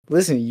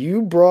 "Listen,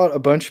 you brought a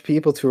bunch of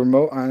people to a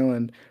remote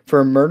island for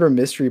a murder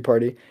mystery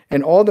party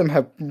and all of them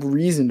have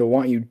reason to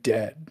want you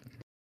dead."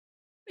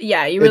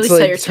 Yeah, you really It's set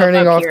like yourself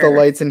turning up off here. the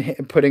lights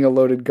and putting a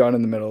loaded gun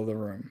in the middle of the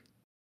room.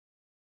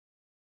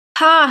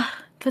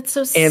 Ha! That's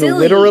so And silly.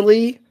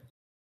 literally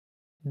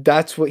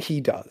that's what he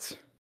does.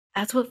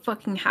 That's what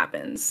fucking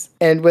happens.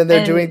 And when they're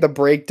And- doing the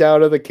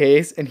breakdown of the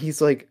case, and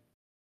he's like,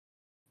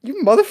 "You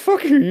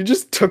motherfucker, you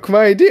just took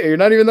my idea. You're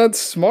not even that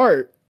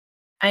smart."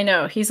 I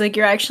know. He's like,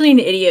 you're actually an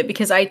idiot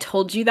because I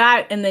told you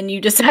that and then you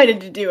decided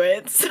to do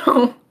it.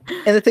 So.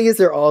 And the thing is,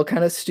 they're all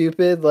kind of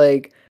stupid.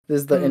 Like,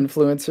 there's the Mm.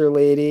 influencer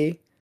lady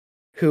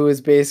who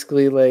is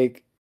basically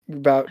like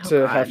about Oh,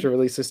 to have God. to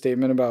release a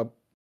statement about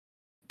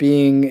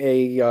being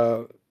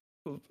a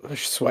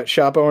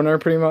sweatshop owner,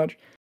 pretty much.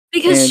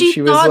 Because And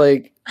she was thought-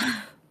 like,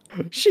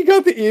 she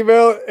got the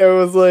email and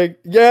was like,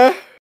 "Yeah."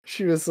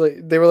 She was like,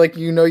 they were like,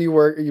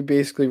 "You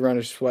basically run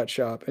a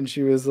sweatshop." And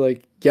she was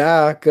like,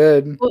 "Yeah,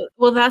 good.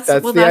 Well, that's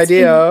That's well, the that's when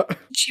idea."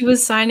 she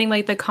was signing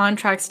like the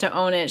contracts to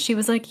own it. She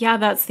was like, "Yeah,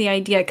 that's the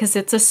idea," because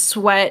it's a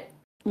sweatshirt,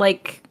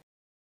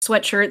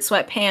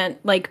 sweatpant,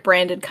 like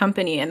branded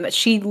company, and that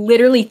she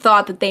literally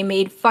thought that they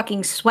made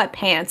fucking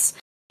sweatpants,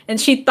 and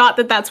she thought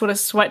that that's what a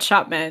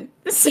sweatshop meant.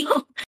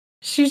 So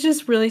she's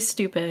just really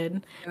stupid.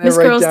 And This then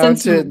right girl's down done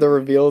to some- the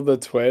reveal of the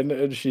twin,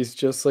 and she's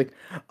just like,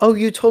 "Oh,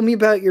 you told me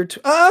about your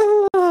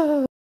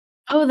ah!"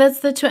 Oh, that's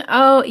the twin.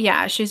 Oh,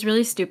 yeah, she's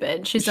really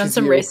stupid. She's done She's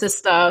some you. racist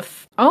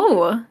stuff.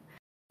 Oh,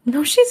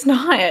 no, she's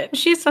not.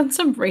 She's done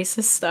some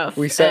racist stuff.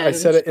 I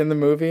said it in the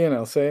movie, and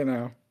I'll say it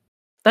now.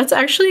 That's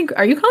actually.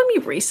 Are you calling me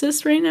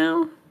racist right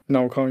now?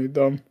 No, I'm calling you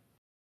dumb.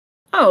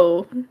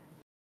 Oh,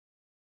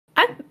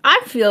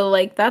 I feel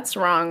like that's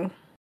wrong.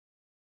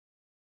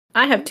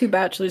 I have 2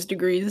 bachelor's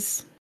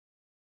degrees.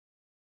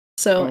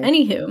 So, Oh.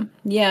 anywho,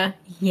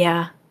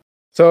 yeah.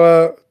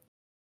 So,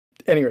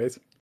 anyways,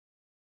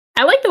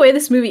 I like the way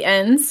this movie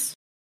ends.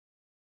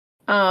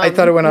 I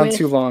thought it went on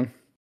too long.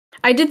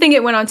 I did think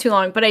it went on too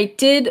long, but I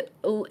did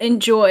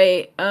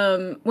enjoy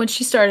when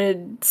she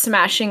started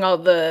smashing all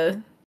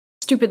the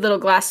stupid little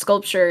glass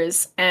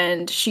sculptures,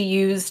 and she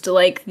used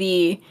like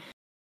the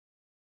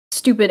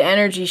stupid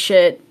energy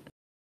shit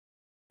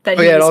that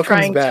he it was all comes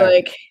trying to back.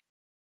 like.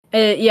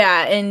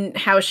 And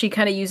how she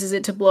kind of uses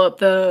it to blow up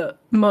the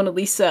Mona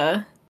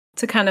Lisa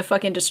to kind of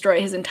fucking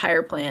destroy his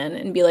entire plan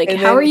and be like, And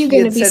how are you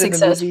going to be said in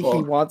the movie successful?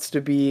 he wants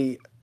to be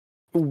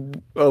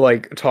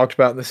like talked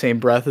about in the same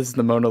breath as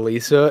the Mona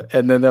Lisa,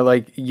 and then they're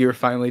like, you're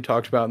finally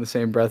talked about in the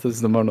same breath as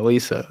the Mona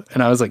Lisa,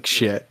 and I was like,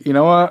 shit, you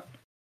know what?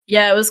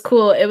 Yeah, it was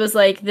cool. It was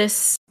like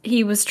this,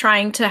 he was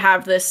trying to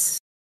have this,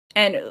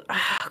 and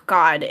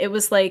God, it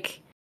was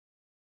like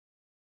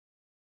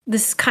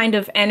this kind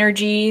of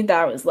energy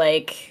that was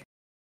like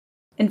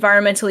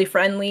environmentally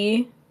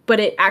friendly, but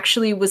it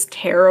actually was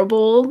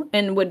terrible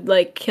and would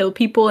like kill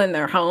people in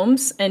their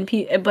homes. And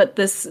but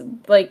this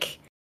like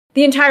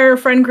the entire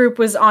friend group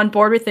was on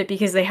board with it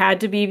because they had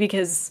to be,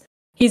 because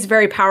he's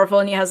very powerful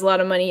and he has a lot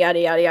of money, yada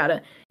yada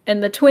yada.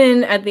 And the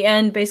twin at the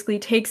end basically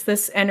takes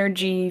this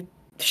energy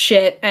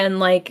shit and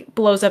like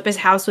blows up his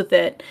house with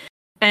it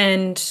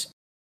and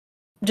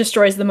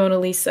destroys the Mona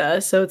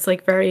Lisa. So it's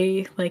like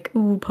very like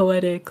ooh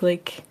poetic,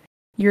 like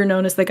you're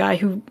known as the guy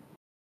who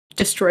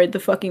destroyed the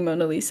fucking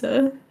Mona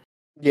Lisa.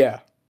 Yeah.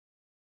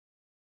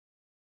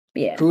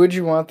 Yeah. Who would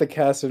you want the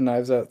cast of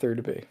Knives Out 3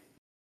 to be?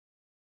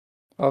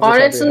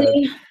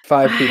 Honestly,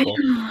 5 people.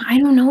 I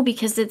don't know,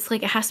 because it's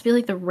like it has to be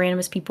like the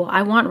randomest people.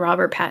 I want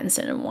Robert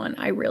Pattinson in one.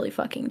 I really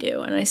fucking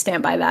do, and I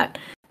stand by that.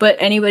 But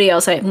anybody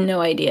else, I have no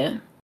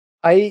idea.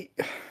 I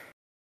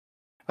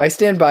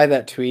stand by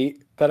that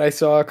tweet that I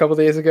saw a couple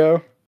days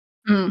ago.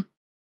 Hold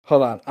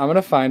on, I'm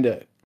gonna find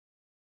it.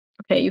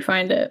 Okay, you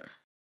find it.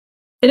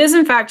 It is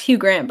in fact Hugh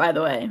Grant, by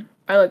the way.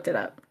 I looked it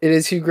up. It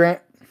is Hugh Grant?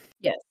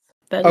 Yes.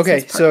 That is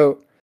okay, so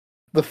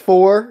the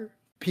 4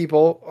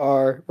 people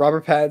are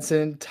Robert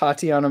Pattinson,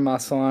 Tatiana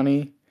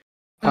Maslany,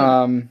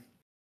 what's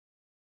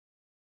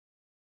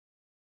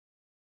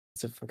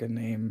the fucking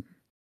name?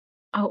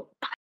 Oh.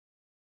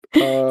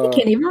 I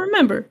can't even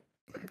remember.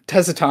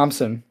 Tessa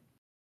Thompson.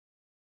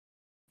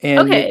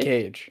 And Nick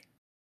Cage.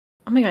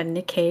 Oh my god,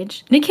 Nick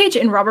Cage. Nick Cage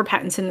and Robert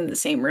Pattinson in the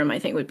same room, I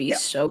think, would be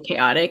so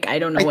chaotic. I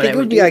don't know what I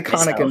would do. I think it would be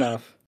iconic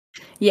enough.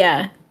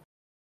 Yeah.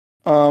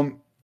 And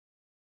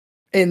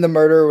the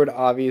murderer would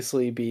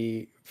obviously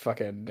be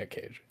fucking Nick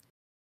Cage.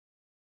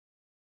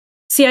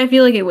 See, I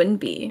feel like it wouldn't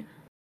be.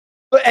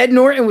 But Ed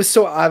Norton was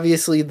so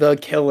obviously the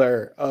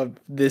killer of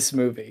this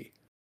movie.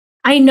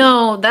 I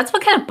know. That's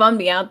what kind of bummed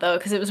me out, though,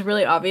 because it was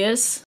really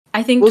obvious.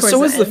 I think. Well, so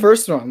was the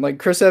first one. Like,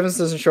 Chris Evans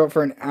doesn't show up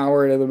for an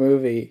hour into the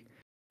movie,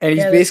 and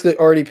he's basically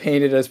already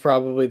painted as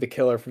probably the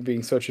killer for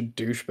being such a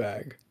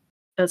douchebag.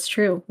 That's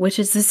true. Which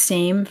is the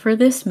same for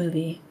this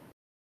movie.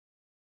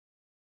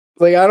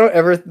 Like, I don't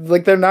ever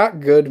like. They're not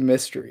good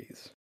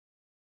mysteries.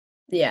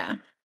 Yeah.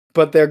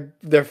 But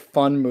they're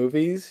fun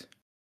movies.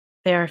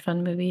 They are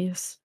fun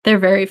movies. They're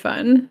very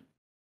fun.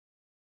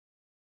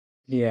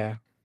 Yeah.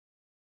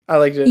 I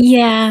liked it.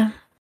 Yeah.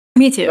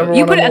 Me too.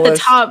 You put it at the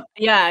top.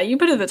 Yeah, you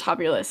put it at the top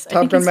of your list.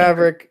 Top Gun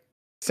Maverick,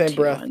 same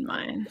breath.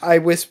 Mine. I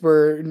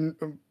whisper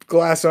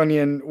Glass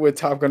Onion with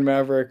Top Gun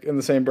Maverick in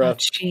the same breath.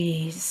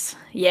 Jeez.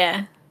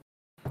 Yeah.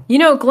 You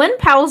know, Glenn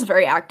Powell's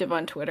very active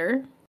on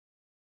Twitter.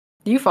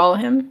 Do you follow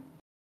him?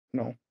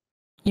 No.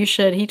 You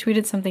should. He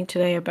tweeted something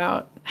today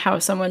about how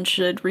someone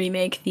should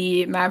remake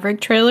the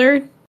Maverick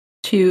trailer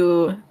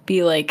to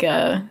be like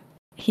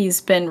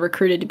he's been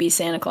recruited to be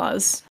Santa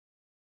Claus.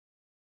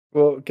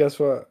 Well, guess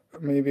what?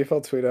 Maybe if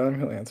I'll tweet at him,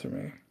 he'll answer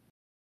me.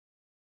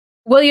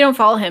 Well, you don't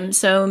follow him,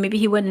 so maybe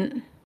he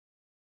wouldn't.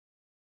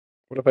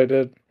 What if I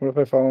did? What if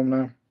I follow him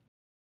now?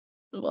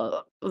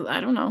 Well, I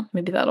don't know.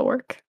 Maybe that'll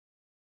work.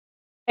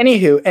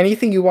 Anywho,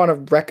 anything you want to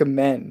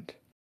recommend?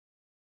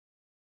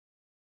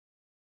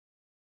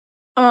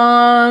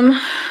 No,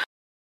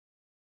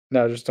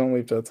 just don't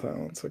leave dead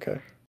silence, okay?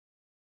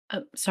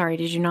 Sorry,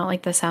 did you not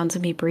like the sounds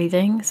of me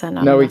breathing?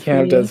 No, we can't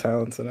have dead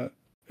silence in it.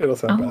 It'll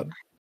sound bad.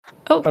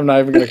 Oh. I'm not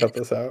even going to cut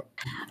this out.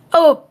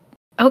 Oh,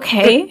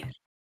 okay.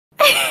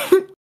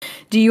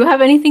 Do you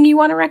have anything you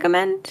want to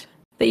recommend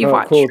that you've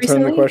watched recently?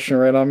 Turn the question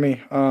right on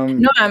me.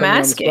 No, I'm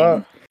asking.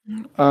 You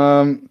keep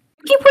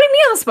putting me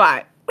on the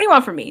spot. What do you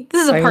want from me?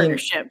 This is a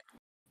partnership.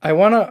 I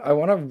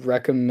wanna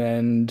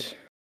recommend.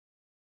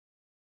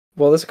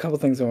 Well, there's a couple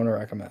things I want to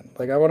recommend.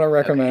 Like, I want to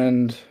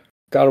recommend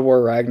God of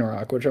War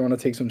Ragnarok, which I want to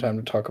take some time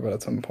to talk about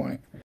at some point.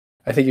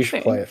 I think you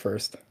should play it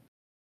first.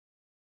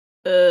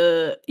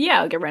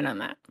 Yeah, I'll get right on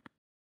that.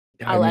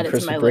 Yeah, I'll add it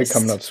to my list.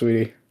 Coming up,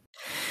 sweetie.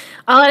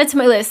 I'll add it to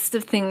my list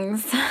of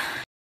things.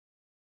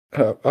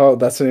 Oh,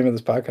 that's the name of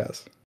this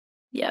podcast.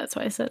 Yeah, that's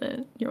why I said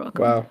it. You're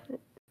welcome. Wow,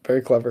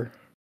 very clever.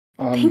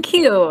 Thank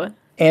you.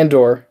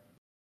 Andor,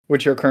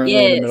 which you're currently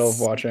in the middle of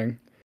watching.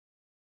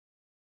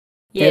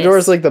 Yes. Andor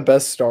is like the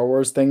best Star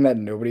Wars thing that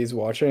nobody's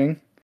watching.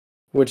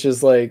 which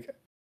is like,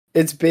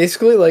 it's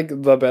basically like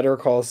the Better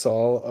Call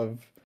Saul of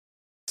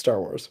Star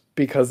Wars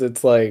because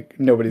it's like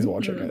nobody's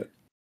watching it.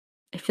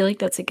 I feel like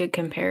that's a good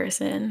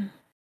comparison.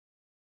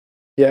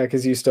 Yeah,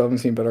 because you still haven't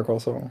seen Better Call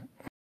Saul.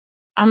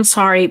 I'm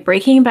sorry,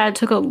 Breaking Bad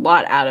took a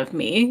lot out of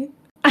me.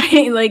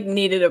 I like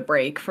needed a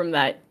break from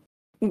that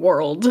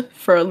world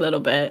for a little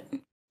bit.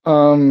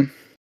 I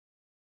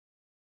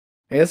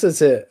guess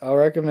that's it. I'll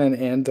recommend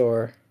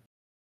Andor.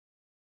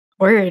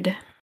 Word.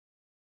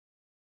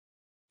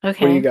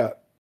 Okay. What do you got?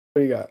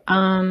 What do you got?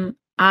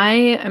 I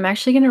am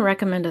actually gonna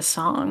recommend a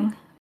song.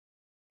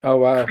 Oh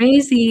wow.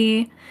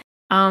 Crazy.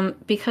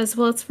 Because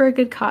well, it's for a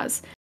good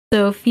cause.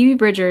 So Phoebe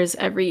Bridgers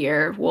every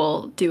year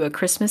will do a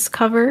Christmas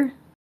cover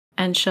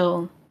and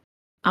she'll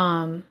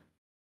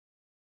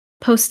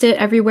post it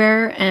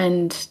everywhere,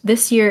 and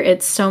this year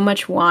it's So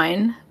Much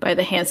Wine by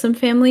the Handsome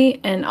Family,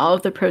 and all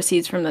of the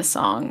proceeds from the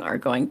song are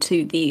going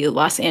to the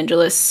Los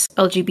Angeles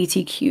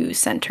LGBTQ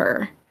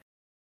Center.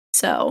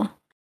 So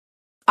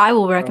I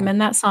will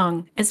recommend that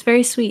song. It's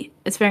very sweet.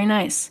 It's very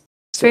nice.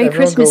 It's So very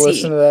everyone Christmassy. go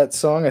listen to that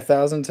song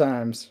 1,000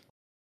 times.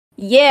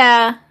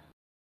 Yeah.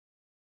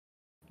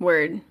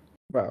 Word.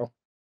 Wow.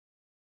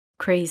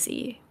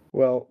 Crazy.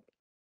 Well,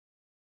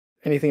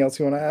 anything else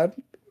you want to add?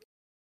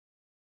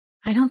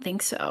 I don't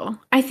think so.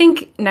 I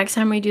think next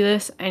time we do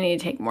this, I need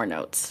to take more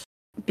notes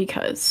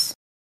because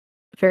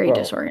very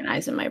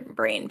disorganized in my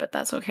brain, but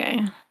that's okay.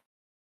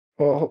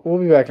 Well,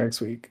 we'll be back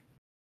next week.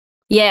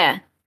 Yeah.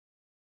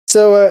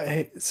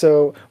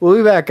 So we'll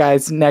be back,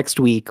 guys, next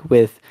week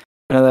with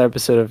another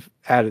episode of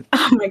Add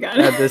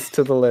this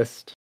to the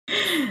list.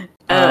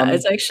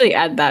 It's actually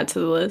add that to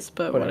the list,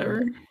 but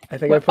whatever. I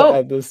think I put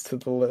add this to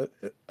the list.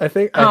 I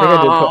think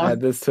I did put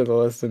add this to the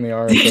list in the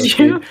RSS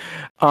feed.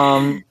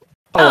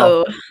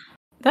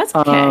 That's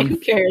okay. Who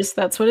cares?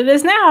 That's what it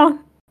is now.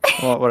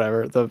 Well,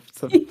 whatever. Whatever.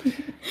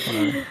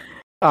 Who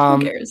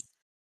cares?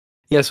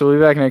 Yeah, so we'll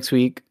be back next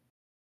week.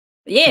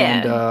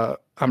 Yeah. And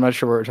I'm not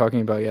sure what we're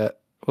talking about yet.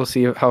 We'll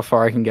see how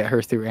far I can get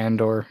her through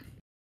Andor.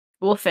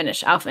 I'll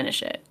finish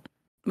it.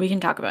 We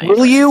can talk about it.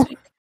 Will you?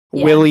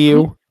 Yeah. Will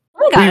you?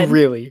 Oh my God.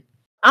 Really?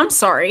 I'm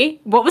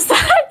sorry. What was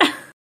that?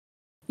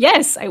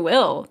 Yes, I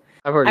will.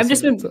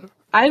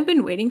 I've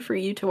been waiting for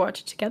you to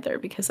watch it together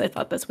because I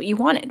thought that's what you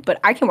wanted, but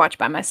I can watch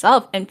by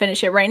myself and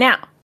finish it right now.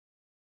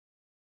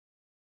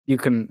 You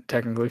can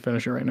technically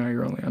finish it right now.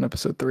 You're only on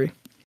episode 3.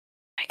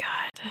 My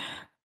God.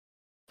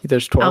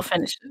 There's 12.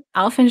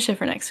 I'll finish it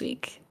for next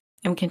week,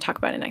 and we can talk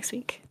about it next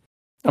week.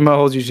 I'm gonna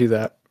hold you to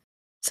that.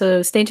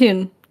 So stay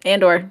tuned.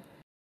 Andor.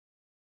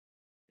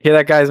 Hear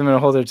that, guys? I'm gonna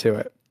hold her to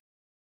it.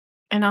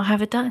 And I'll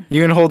have it done.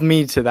 You can hold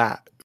me to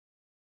that.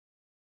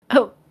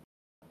 Oh,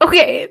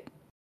 okay.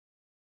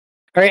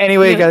 All right.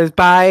 Anyway, guys.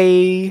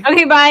 Bye.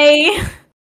 Okay. Bye.